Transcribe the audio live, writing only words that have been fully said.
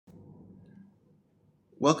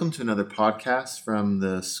Welcome to another podcast from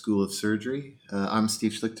the School of Surgery. I'm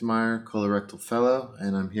Steve Schlichtemeyer, colorectal fellow,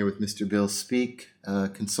 and I'm here with Mr. Bill Speake,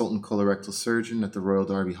 consultant colorectal surgeon at the Royal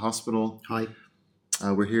Derby Hospital. Hi.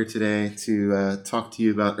 We're here today to talk to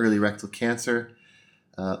you about early rectal cancer.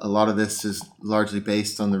 A lot of this is largely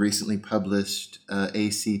based on the recently published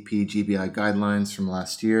ACP GBI guidelines from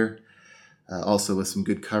last year, also with some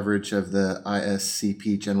good coverage of the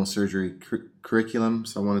ISCP general surgery curriculum.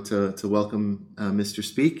 So I wanted to welcome Mr.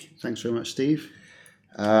 Speake. Thanks very much, Steve.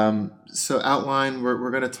 So outline,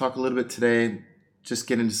 we're going to talk a little bit today, just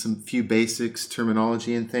get into some few basics,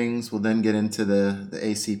 terminology and things. We'll then get into the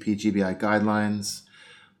ACP GBI guidelines.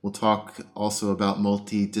 We'll talk also about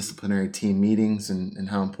multidisciplinary team meetings and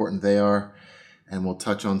how important they are. And we'll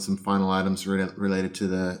touch on some final items related to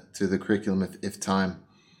the curriculum if time.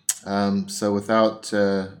 So without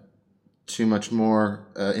too much more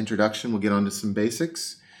introduction, we'll get on to some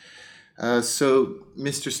basics. So,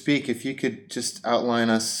 Mr. Speake, if you could just outline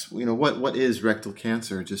us, what is rectal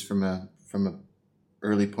cancer, just from a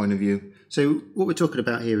early point of view? So what we're talking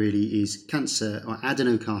about here really is cancer or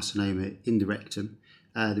adenocarcinoma in the rectum.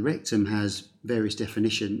 The rectum has various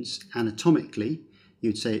definitions. Anatomically,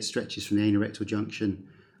 you'd say it stretches from the anorectal junction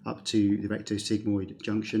up to the rectosigmoid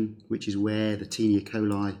junction, which is where the tenia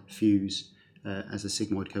coli fuse as the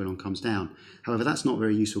sigmoid colon comes down. However, that's not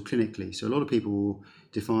very useful clinically. So a lot of people will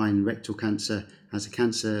define rectal cancer as a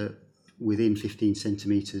cancer within 15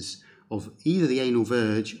 centimetres of either the anal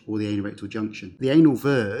verge or the anorectal junction. The anal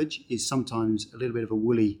verge is sometimes a little bit of a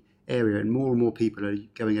woolly area, and more people are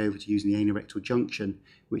going over to using the anorectal junction,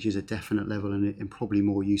 which is a definite level and probably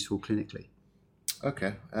more useful clinically.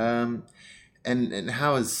 Okay. And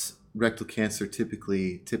how is rectal cancer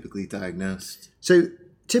typically diagnosed? So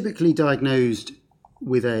typically diagnosed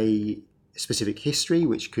with a specific history,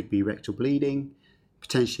 which could be rectal bleeding,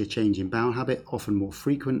 potentially a change in bowel habit, often more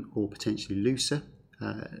frequent or potentially looser.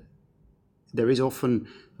 There is often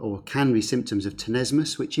or can be symptoms of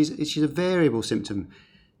tenesmus, which is a variable symptom.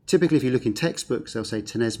 Typically, if you look in textbooks, they'll say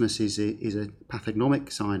tenesmus is a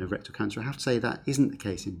pathognomic sign of rectal cancer. I have to say that isn't the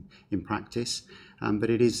case in practice, but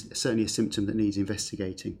it is certainly a symptom that needs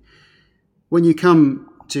investigating. When you come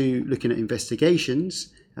to looking at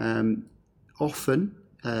investigations, often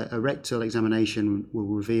a rectal examination will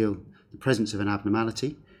reveal the presence of an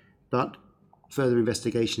abnormality, but further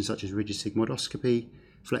investigations such as rigid sigmoidoscopy,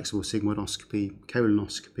 flexible sigmoidoscopy,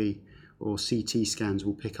 colonoscopy, or CT scans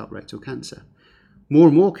will pick up rectal cancer. More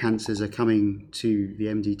and more cancers are coming to the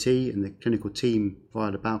MDT and the clinical team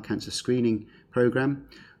via the bowel cancer screening program.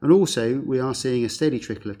 And also we are seeing a steady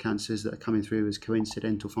trickle of cancers that are coming through as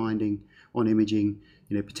coincidental finding on imaging,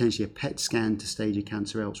 potentially a PET scan to stage a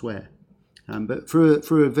cancer elsewhere. But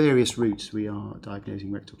through various routes, we are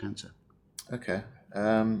diagnosing rectal cancer. Okay.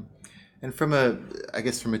 And from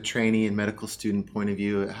a trainee and medical student point of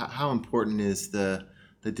view, how important is the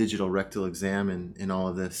digital rectal exam in all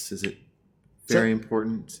of this? Is it very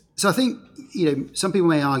important? So I think, some people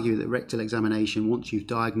may argue that rectal examination, once you've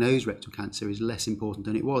diagnosed rectal cancer, is less important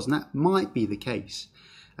than it was. And that might be the case.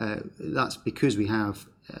 That's because we have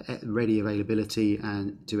ready availability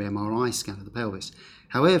and do MRI scan of the pelvis.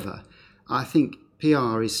 However, I think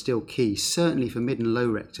PR is still key, certainly for mid and low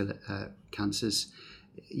rectal cancers.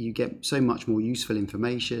 You get so much more useful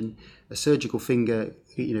information. A surgical finger,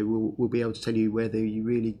 will be able to tell you whether you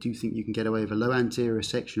really do think you can get away with a low anterior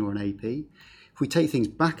section or an AP. If we take things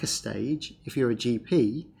back a stage, if you're a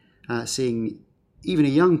GP, seeing even a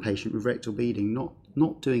young patient with rectal bleeding,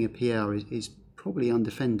 not doing a PR is probably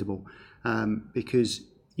undefendable, because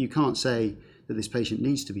you can't say that this patient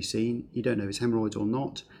needs to be seen. You don't know if it's hemorrhoids or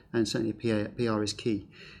not, and certainly a PR is key.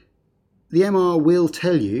 The MR will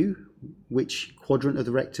tell you which quadrant of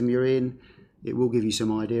the rectum you're in. It will give you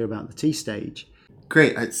some idea about the T stage.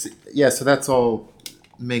 Great. So that's all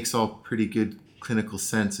makes all pretty good clinical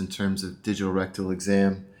sense in terms of digital rectal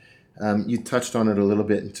exam. You touched on it a little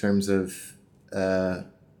bit in terms of,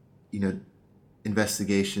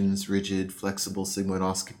 investigations, rigid, flexible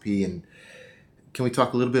sigmoidoscopy. And can we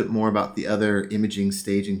talk a little bit more about the other imaging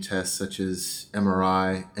staging tests such as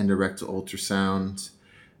MRI, endorectal ultrasound,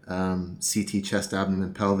 CT chest,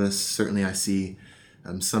 abdomen, pelvis? Certainly I see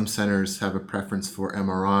some centers have a preference for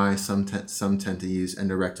MRI. Some tend to use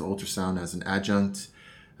endorectal ultrasound as an adjunct.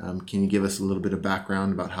 Can you give us a little bit of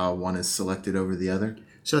background about how one is selected over the other?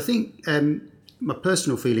 So I think my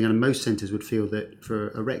personal feeling, and most centres would feel that for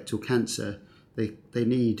a rectal cancer, they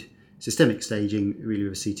need systemic staging really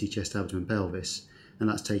with a CT chest, abdomen, pelvis, and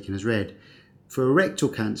that's taken as read. For a rectal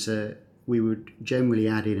cancer, we would generally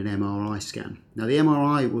add in an MRI scan. Now the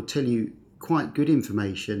MRI will tell you quite good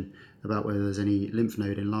information about whether there's any lymph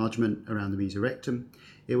node enlargement around the mesorectum.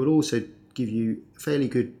 It will also give you fairly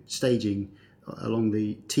good staging along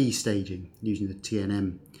the T staging using the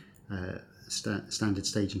TNM standard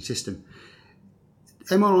staging system.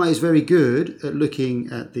 MRI is very good at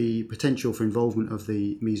looking at the potential for involvement of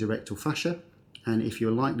the mesorectal fascia, and if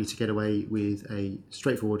you're likely to get away with a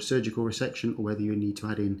straightforward surgical resection or whether you need to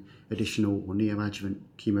add in additional or neoadjuvant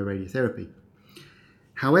chemoradiotherapy.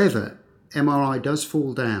 However, MRI does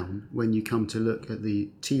fall down when you come to look at the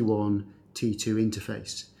T1, T2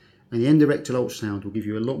 interface, and the endorectal ultrasound will give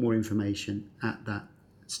you a lot more information at that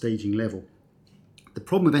staging level. The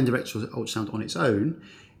problem with endorectal ultrasound on its own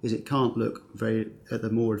is it can't look very at the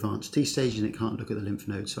more advanced T stage and it can't look at the lymph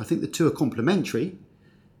nodes. So I think the two are complementary,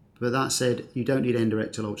 but that said, you don't need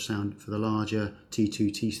endorectal ultrasound for the larger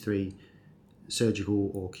T2, T3 surgical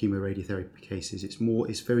or chemoradiotherapy cases. It's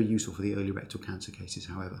very useful for the early rectal cancer cases,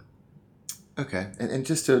 however. Okay, and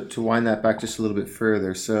just to wind that back just a little bit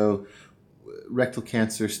further, so rectal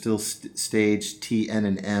cancer still stage T, N,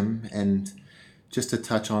 and M, and just to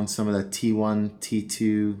touch on some of the T1,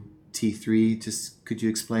 T2, T3, just could you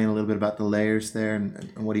explain a little bit about the layers there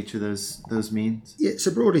and what each of those means? Yeah,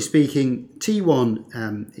 so broadly speaking,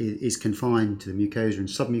 T1 is confined to the mucosa and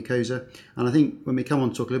submucosa, and I think when we come on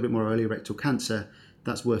to talk a little bit more early rectal cancer,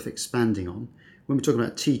 that's worth expanding on. When we talk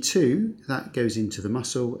about T2, that goes into the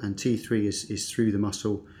muscle, and T3 is through the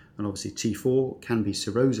muscle, and obviously T4 can be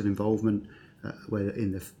serosal involvement, whether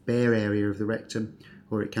in the bare area of the rectum,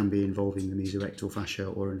 or it can be involving the mesorectal fascia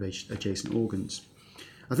or adjacent organs.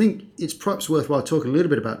 I think it's perhaps worthwhile talking a little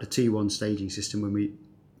bit about the T1 staging system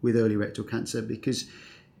with early rectal cancer, because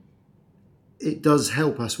it does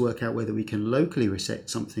help us work out whether we can locally resect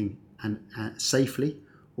something and safely,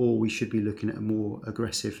 or we should be looking at a more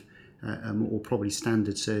aggressive, or probably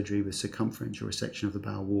standard surgery with circumferential resection of the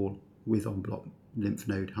bowel wall with en bloc lymph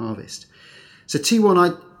node harvest. So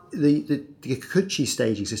T1, the Kikuchi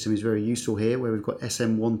staging system is very useful here, where we've got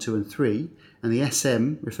SM1, 2 and 3, and the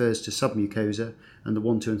SM refers to submucosa, and the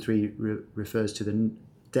 1, 2 and 3 refers to the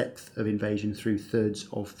depth of invasion through thirds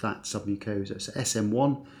of that submucosa. So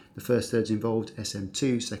SM1, the first third's involved,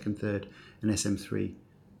 SM2, second third, and SM3,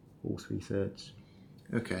 all 3/3.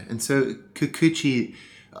 Okay, and so Kikuchi,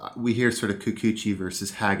 we hear sort of Kikuchi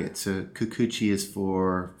versus Haggett. So Kikuchi is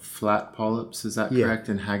for flat polyps, is that correct?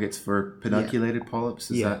 And Haggett's for pedunculated polyps,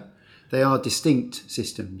 that? They are distinct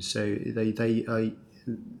systems. So they are,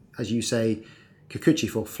 as you say, Kikuchi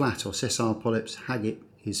for flat or sessile polyps, Haggett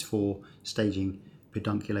is for staging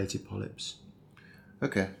pedunculated polyps.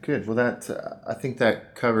 Okay, good. Well, I think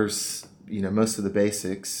that covers most of the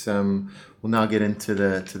basics. We'll now get into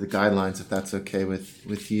the guidelines, if that's okay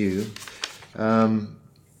with you.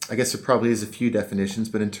 I guess there probably is a few definitions,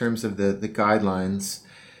 but in terms of the guidelines,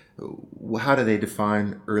 how do they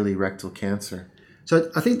define early rectal cancer?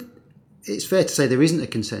 So I think it's fair to say there isn't a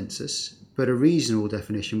consensus, but a reasonable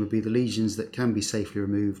definition would be the lesions that can be safely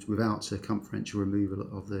removed without circumferential removal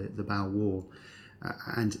of the bowel wall.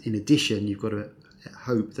 And in addition, you've got to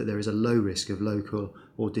hope that there is a low risk of local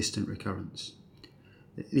or distant recurrence.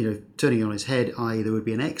 Turning it on its head, i.e. there would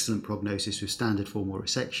be an excellent prognosis with standard formal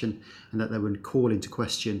resection, and that they would call into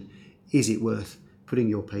question, is it worth putting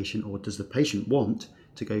your patient, or does the patient want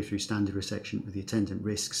to go through standard resection with the attendant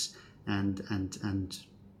risks and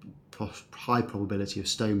high probability of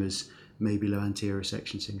stomas, maybe low anterior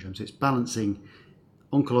resection syndrome. So it's balancing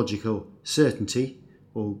oncological certainty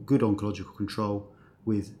or good oncological control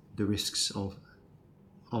with the risks of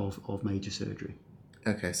major surgery.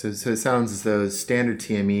 Okay, so it sounds as though standard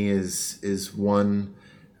TME is one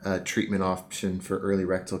treatment option for early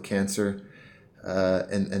rectal cancer,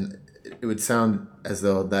 and it would sound as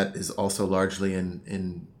though that is also largely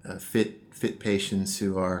in fit patients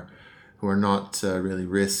who are not really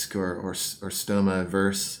risk or stoma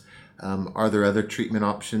averse. Are there other treatment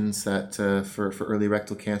options that for early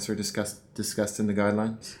rectal cancer discussed in the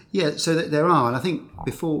guidelines? Yeah, so there are, and I think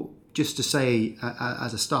before, just to say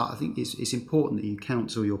as a start, I think it's important that you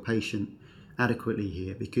counsel your patient adequately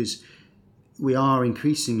here, because we are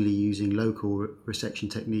increasingly using local resection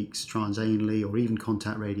techniques transanally or even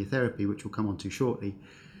contact radiotherapy, which we'll come on to shortly.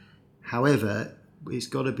 However,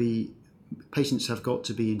 patients have got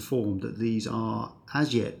to be informed that these are,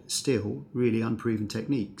 as yet, still really unproven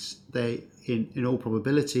techniques. They, in all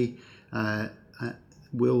probability,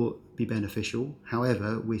 will be beneficial.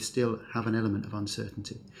 However, we still have an element of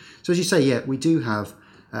uncertainty. So as you say, we do have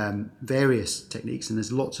various techniques, and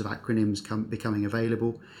there's lots of acronyms becoming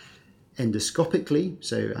available. Endoscopically,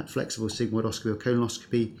 so at flexible sigmoidoscopy or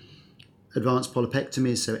colonoscopy, advanced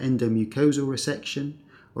polypectomies, so endomucosal resection,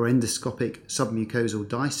 or endoscopic submucosal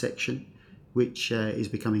dissection, which is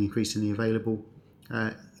becoming increasingly available,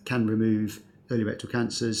 can remove early rectal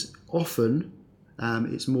cancers. Often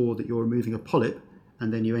it's more that you're removing a polyp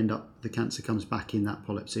and then you end up, the cancer comes back in that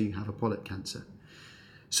polyp, so you have a polyp cancer.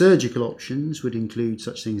 Surgical options would include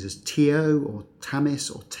such things as TIO or TAMIS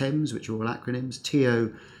or TEMS, which are all acronyms.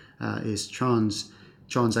 TIO is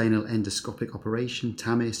transanal endoscopic operation.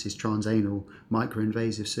 TAMIS is transanal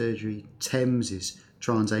microinvasive surgery. TEMS is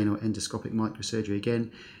transanal endoscopic microsurgery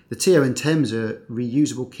again. The TIO and TEMS are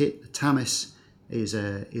reusable kit. The TAMIS is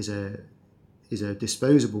a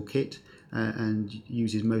disposable kit and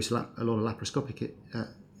uses a lot of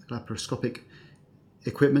laparoscopic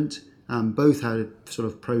equipment. Both have sort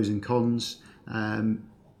of pros and cons.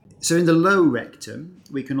 So in the low rectum,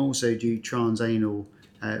 we can also do transanal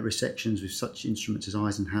resections with such instruments as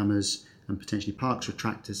Eisenhammers and potentially Parkes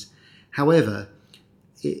retractors. However,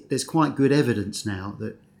 there's quite good evidence now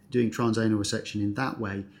that doing transanal resection in that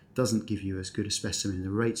way doesn't give you as good a specimen. The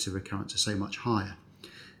rates of recurrence are so much higher.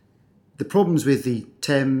 The problems with the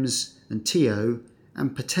TEMS and TIO,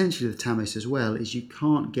 and potentially the TAMIS as well, is you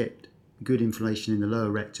can't get good inflammation in the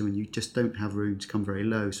lower rectum and you just don't have room to come very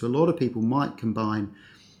low. So a lot of people might combine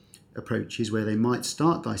approaches where they might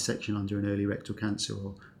start dissection under an early rectal cancer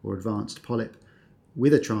or advanced polyp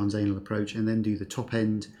with a transanal approach and then do the top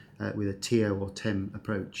end with a TIO or TEM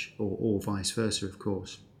approach, or vice versa, of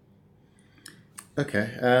course.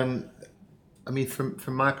 Okay. I mean,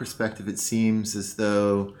 from my perspective, it seems as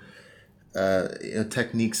though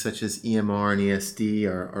techniques such as EMR and ESD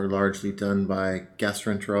are largely done by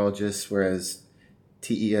gastroenterologists, whereas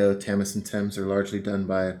TEO, TAMIS, and TEMS are largely done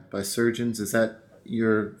by surgeons. Is that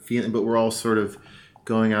your feeling? But we're all sort of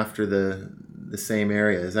going after the same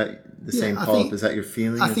area. Is that the same polyp? Is that your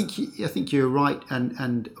feeling? I think you're right,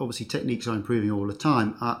 and obviously techniques are improving all the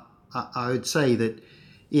time. I would say that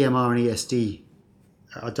EMR and ESD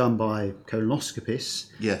are done by colonoscopists.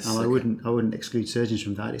 Yes, and I wouldn't exclude surgeons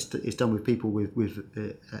from that. It's done with people with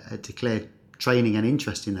a declared training and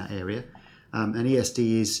interest in that area. And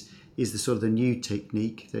ESD is the sort of the new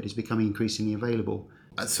technique that is becoming increasingly available.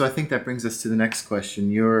 So I think that brings us to the next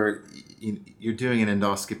question. You're doing an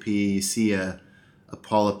endoscopy. You see a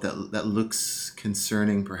polyp that looks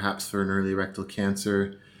concerning, perhaps for an early rectal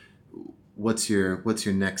cancer. What's your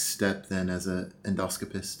next step then as an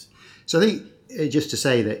endoscopist? So I think just to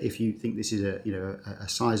say that if you think this is a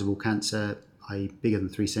sizable cancer, i.e. bigger than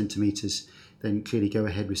 3 centimetres, then clearly go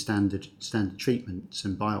ahead with standard treatments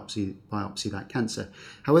and biopsy that cancer.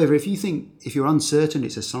 However, if you're uncertain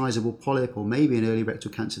it's a sizable polyp or maybe an early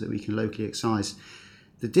rectal cancer that we can locally excise,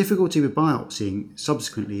 the difficulty with biopsying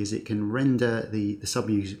subsequently is it can render the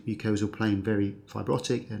submucosal plane very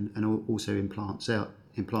fibrotic and also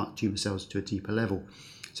implant tumour cells to a deeper level.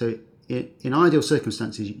 So in ideal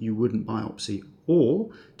circumstances, you wouldn't biopsy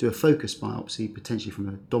or do a focused biopsy, potentially from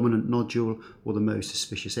a dominant nodule or the most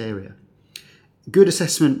suspicious area. Good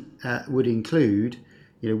assessment would include,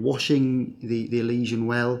 washing the lesion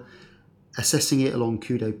well, assessing it along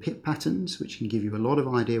Kudo pit patterns, which can give you a lot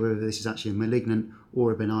of idea whether this is actually a malignant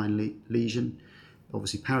or a benign lesion.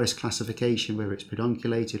 Obviously, Paris classification, whether it's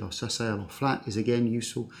pedunculated or sessile or flat, is again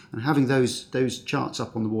useful. And having those charts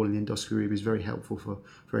up on the wall in the endoscopy room is very helpful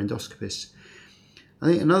for endoscopists. I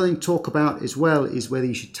think another thing to talk about as well is whether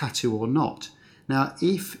you should tattoo or not. Now,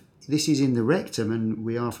 if this is in the rectum, and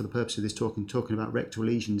we are for the purpose of this talking about rectal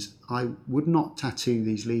lesions, I would not tattoo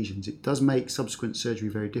these lesions. It does make subsequent surgery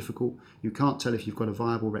very difficult. You can't tell if you've got a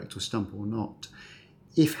viable rectal stump or not.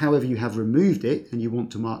 If, however, you have removed it and you want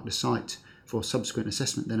to mark the site for subsequent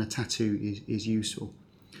assessment, then a tattoo is useful.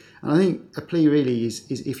 And I think a plea really is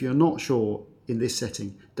if you're not sure in this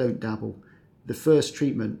setting, don't dabble. The first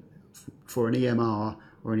treatment for an EMR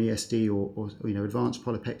or an ESD or advanced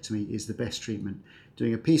polypectomy is the best treatment.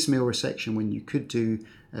 Doing a piecemeal resection when you could do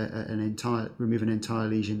remove an entire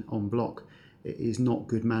lesion en bloc is not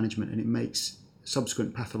good management, and it makes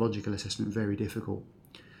subsequent pathological assessment very difficult.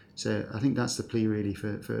 So I think that's the plea really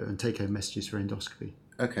for and take-home messages for endoscopy.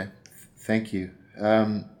 Okay, thank you.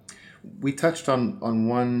 We touched on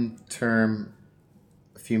one term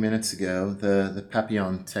a few minutes ago, the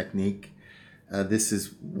Papillon technique. This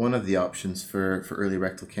is one of the options for early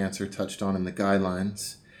rectal cancer touched on in the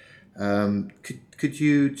guidelines. Could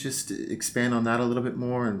you just expand on that a little bit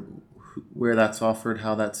more and where that's offered,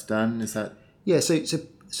 how that's done? Is that? Yeah, so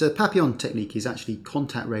the Papillon technique is actually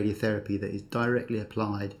contact radiotherapy that is directly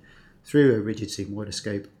applied through a rigid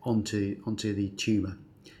sigmoidoscope onto the tumour.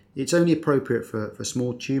 It's only appropriate for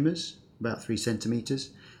small tumours, about 3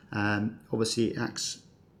 centimetres. Obviously, it acts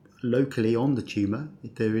locally on the tumour.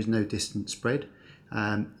 There is no distant spread,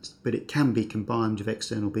 but it can be combined with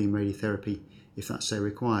external beam radiotherapy if that's so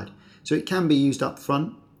required. So it can be used up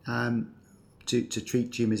front to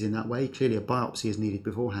treat tumours in that way. Clearly a biopsy is needed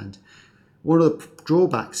beforehand. One of the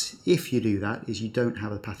drawbacks, if you do that, is you don't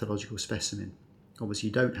have a pathological specimen. Obviously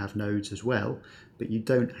you don't have nodes as well, but you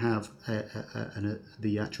don't have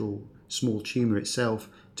the actual small tumour itself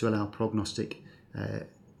to allow prognostic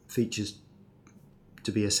features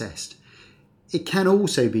to be assessed. It can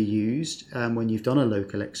also be used when you've done a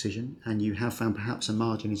local excision and you have found perhaps a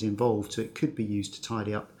margin is involved, so it could be used to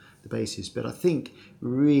tidy up the bases. But I think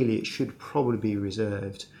really it should probably be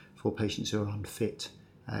reserved for patients who are unfit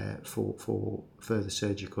for further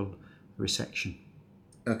surgical resection.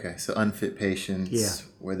 Okay, so unfit patients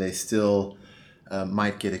where they still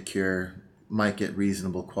might get a cure, might get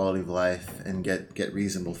reasonable quality of life, and get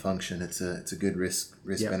reasonable function. It's a good risk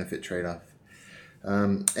benefit trade-off.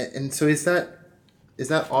 And so is that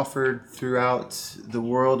offered throughout the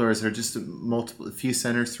world, or is there just a few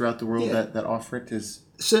centres throughout the world that offer it?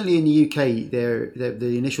 Certainly in the UK,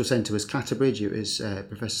 the initial centre was Clatterbridge. It was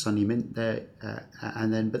Professor Sunny Mint there,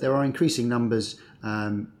 but there are increasing numbers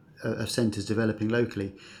of centres developing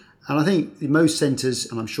locally. And I think most centres,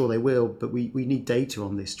 and I'm sure they will, but we need data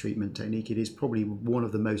on this treatment technique. It is probably one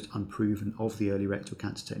of the most unproven of the early rectal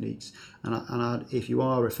cancer techniques. And if you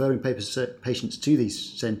are referring patients to these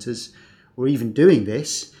centres, or even doing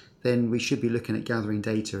this, then we should be looking at gathering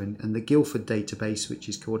data. And the Guildford database, which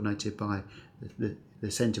is coordinated by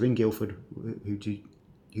the centre in Guildford, who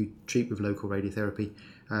treat with local radiotherapy,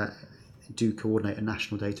 do coordinate a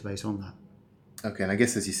national database on that. Okay, and I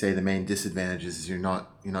guess as you say, the main disadvantage is you're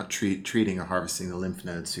not treating or harvesting the lymph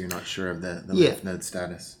nodes, so you're not sure of the lymph node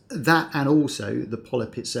status. That, and also the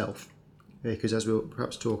polyp itself, because as we'll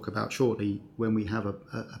perhaps talk about shortly, when we have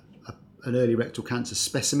an early rectal cancer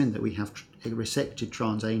specimen that we have resected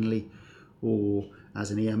transanally or as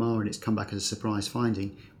an EMR and it's come back as a surprise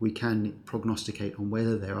finding, we can prognosticate on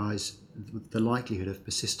whether there is the likelihood of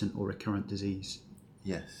persistent or recurrent disease.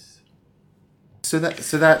 Yes. So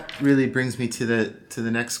that really brings me to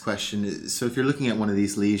the next question. So if you're looking at one of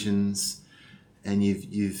these lesions and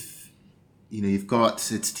you've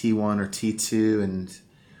got it's T1 or T2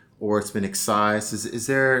 or it's been excised, is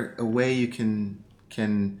there a way you can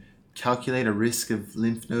calculate a risk of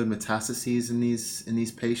lymph node metastases in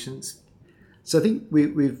these patients? So I think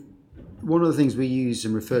we've one of the things we use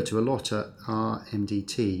and refer to a lot at our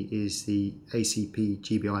MDT is the ACP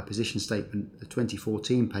GBI position statement, the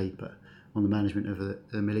 2014 paper on the management of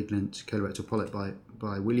the malignant colorectal polyp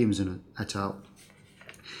by Williams and et al.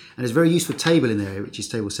 And there's a very useful table in there, which is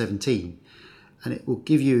table 17, and it will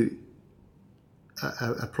give you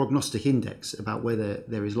a prognostic index about whether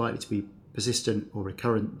there is likely to be persistent or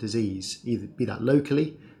recurrent disease, either be that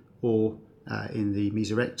locally or in the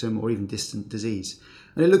mesorectum, or even distant disease.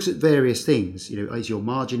 And it looks at various things. Is your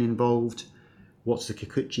margin involved? What's the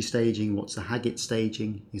Kikuchi staging? What's the Haggett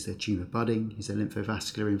staging? Is there tumour budding? Is there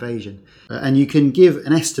lymphovascular invasion? And you can give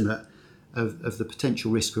an estimate of the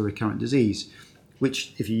potential risk for recurrent disease,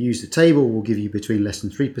 which, if you use the table, will give you between less than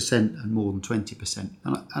 3% and more than 20%.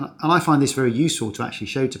 And I find this very useful to actually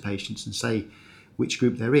show to patients and say which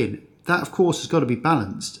group they're in. That, of course, has got to be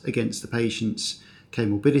balanced against the patient's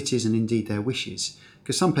comorbidities and indeed their wishes,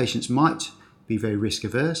 because some patients might be very risk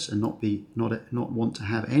averse and not want to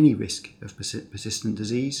have any risk of persistent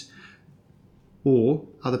disease, or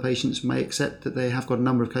other patients may accept that they have got a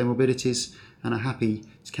number of comorbidities and are happy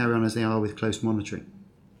to carry on as they are with close monitoring.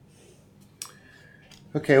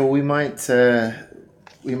 Okay, well we might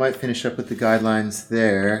finish up with the guidelines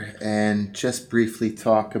there and just briefly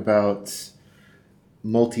talk about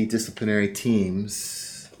multidisciplinary teams.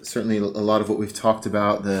 Certainly a lot of what we've talked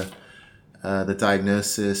about, the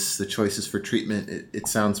diagnosis, the choices for treatment, it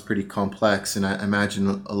sounds pretty complex, and I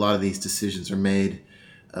imagine a lot of these decisions are made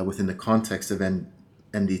within the context of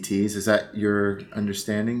MDTs. Is that your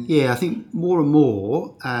understanding? Yeah, I think more and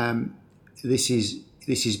more this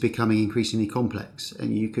is becoming increasingly complex,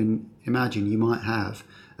 and you can imagine you might have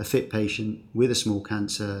a fit patient with a small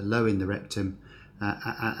cancer low in the rectum,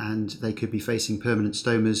 and they could be facing permanent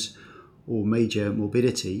stomas or major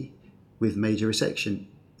morbidity with major resection.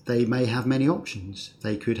 They may have many options.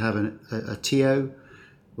 They could have a TO,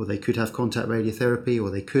 or they could have contact radiotherapy,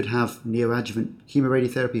 or they could have neoadjuvant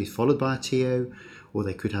chemoradiotherapy followed by a TO, or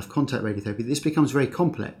they could have contact radiotherapy. This becomes very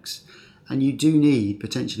complex, and you do need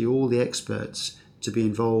potentially all the experts to be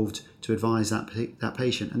involved to advise that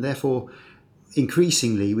patient. And therefore,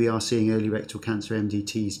 increasingly, we are seeing early rectal cancer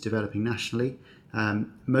MDTs developing nationally.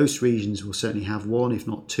 Most regions will certainly have one, if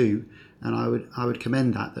not two, and I would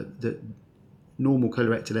commend that normal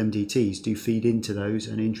colorectal MDTs do feed into those,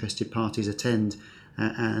 and interested parties attend,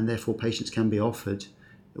 and therefore patients can be offered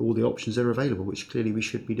all the options that are available, which clearly we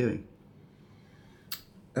should be doing.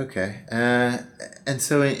 Okay. And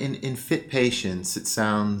so in fit patients, it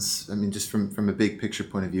sounds, I mean, just from a big picture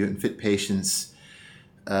point of view, in fit patients,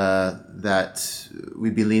 that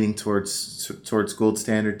we'd be leaning towards gold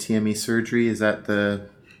standard TME surgery. Is that the...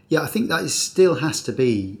 Yeah, I think that still has to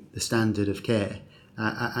be the standard of care.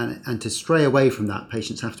 And to stray away from that,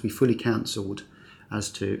 patients have to be fully counselled as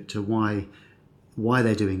to why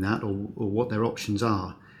they're doing that or what their options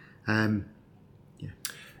are. And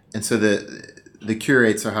so the cure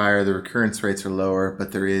rates are higher, the recurrence rates are lower,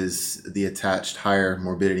 but there is the attached higher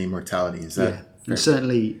morbidity and mortality. Is that... Yeah. And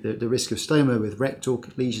certainly the risk of stoma with rectal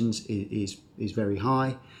lesions is very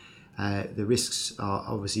high. The risks are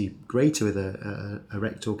obviously greater with a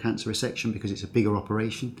rectal cancer resection because it's a bigger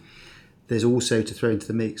operation. There's also, to throw into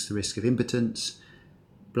the mix, the risk of impotence,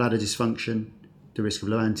 bladder dysfunction, the risk of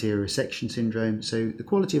low anterior resection syndrome. So the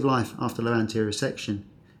quality of life after low anterior resection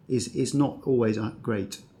is not always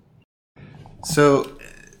great. So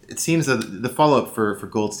it seems that the follow-up for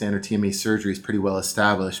gold standard TME surgery is pretty well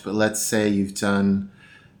established, but let's say you've done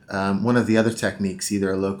one of the other techniques,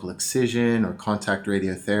 either a local excision or contact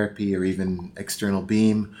radiotherapy or even external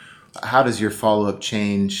beam. How does your follow-up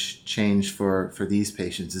change for these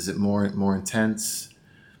patients? Is it more intense?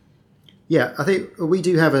 Yeah, I think we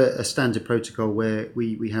do have a standard protocol where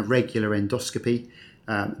we have regular endoscopy.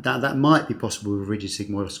 That might be possible with rigid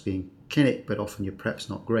sigmoidoscopy in clinic, but often your prep's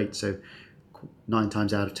not great. So 9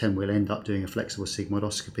 times out of 10 we'll end up doing a flexible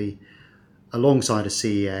sigmoidoscopy alongside a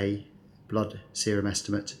CEA, blood serum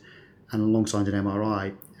estimate, and alongside an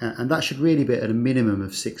MRI. And that should really be at a minimum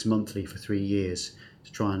of 6 monthly for 3 years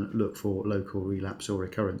to try and look for local relapse or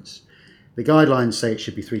recurrence. The guidelines say it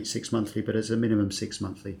should be 3 to 6 monthly, but as a minimum 6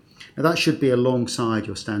 monthly. Now that should be alongside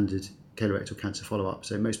your standard colorectal cancer follow-up.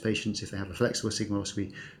 So most patients, if they have a flexible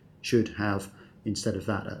sigmoidoscopy, should have, instead of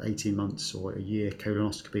that, at 18 months or a year,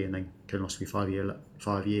 colonoscopy, and then colonoscopy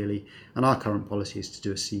 5 yearly. And our current policy is to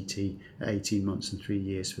do a CT at 18 months and 3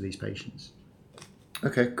 years for these patients.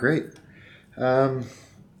 Okay, great. Well,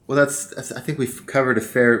 that's I think we've covered a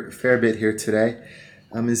fair bit here today.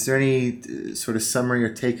 Is there any sort of summary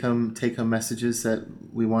or take home messages that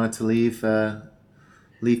we wanted to leave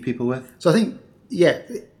people with? So I think,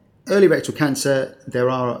 early rectal cancer, there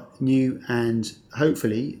are new and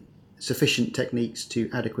hopefully sufficient techniques to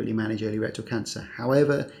adequately manage early rectal cancer.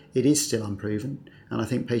 However, it is still unproven, and I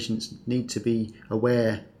think patients need to be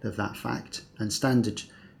aware of that fact, and standard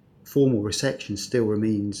formal resection still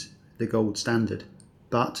remains the gold standard.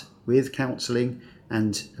 But with counselling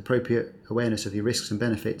and appropriate awareness of your risks and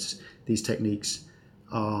benefits, these techniques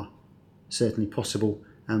are certainly possible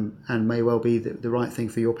and may well be the right thing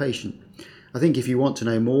for your patient. I think if you want to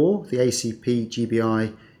know more, the ACP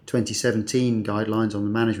GBI 2017 guidelines on the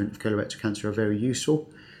management of colorectal cancer are very useful,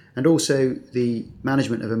 and also the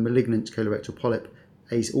management of a malignant colorectal polyp,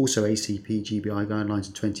 also ACP GBI guidelines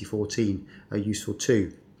in 2014, are useful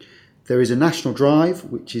too. There is a national drive,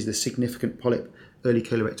 which is the Significant Polyp Early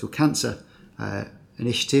Colorectal Cancer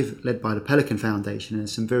initiative led by the Pelican Foundation, and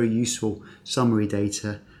some very useful summary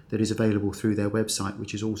data that is available through their website,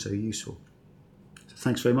 which is also useful. So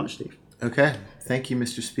thanks very much, Steve. Okay. Thank you,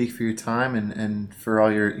 Mr. Speak, for your time and for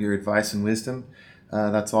all your advice and wisdom.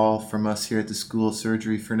 That's all from us here at the School of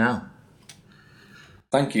Surgery for now.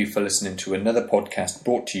 Thank you for listening to another podcast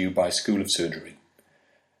brought to you by School of Surgery.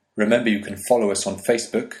 Remember, you can follow us on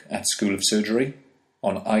Facebook at School of Surgery,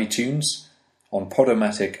 on iTunes, on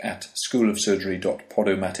Podomatic at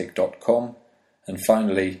schoolofsurgery.podomatic.com, and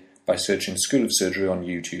finally by searching School of Surgery on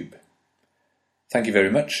YouTube. Thank you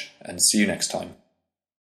very much, and see you next time.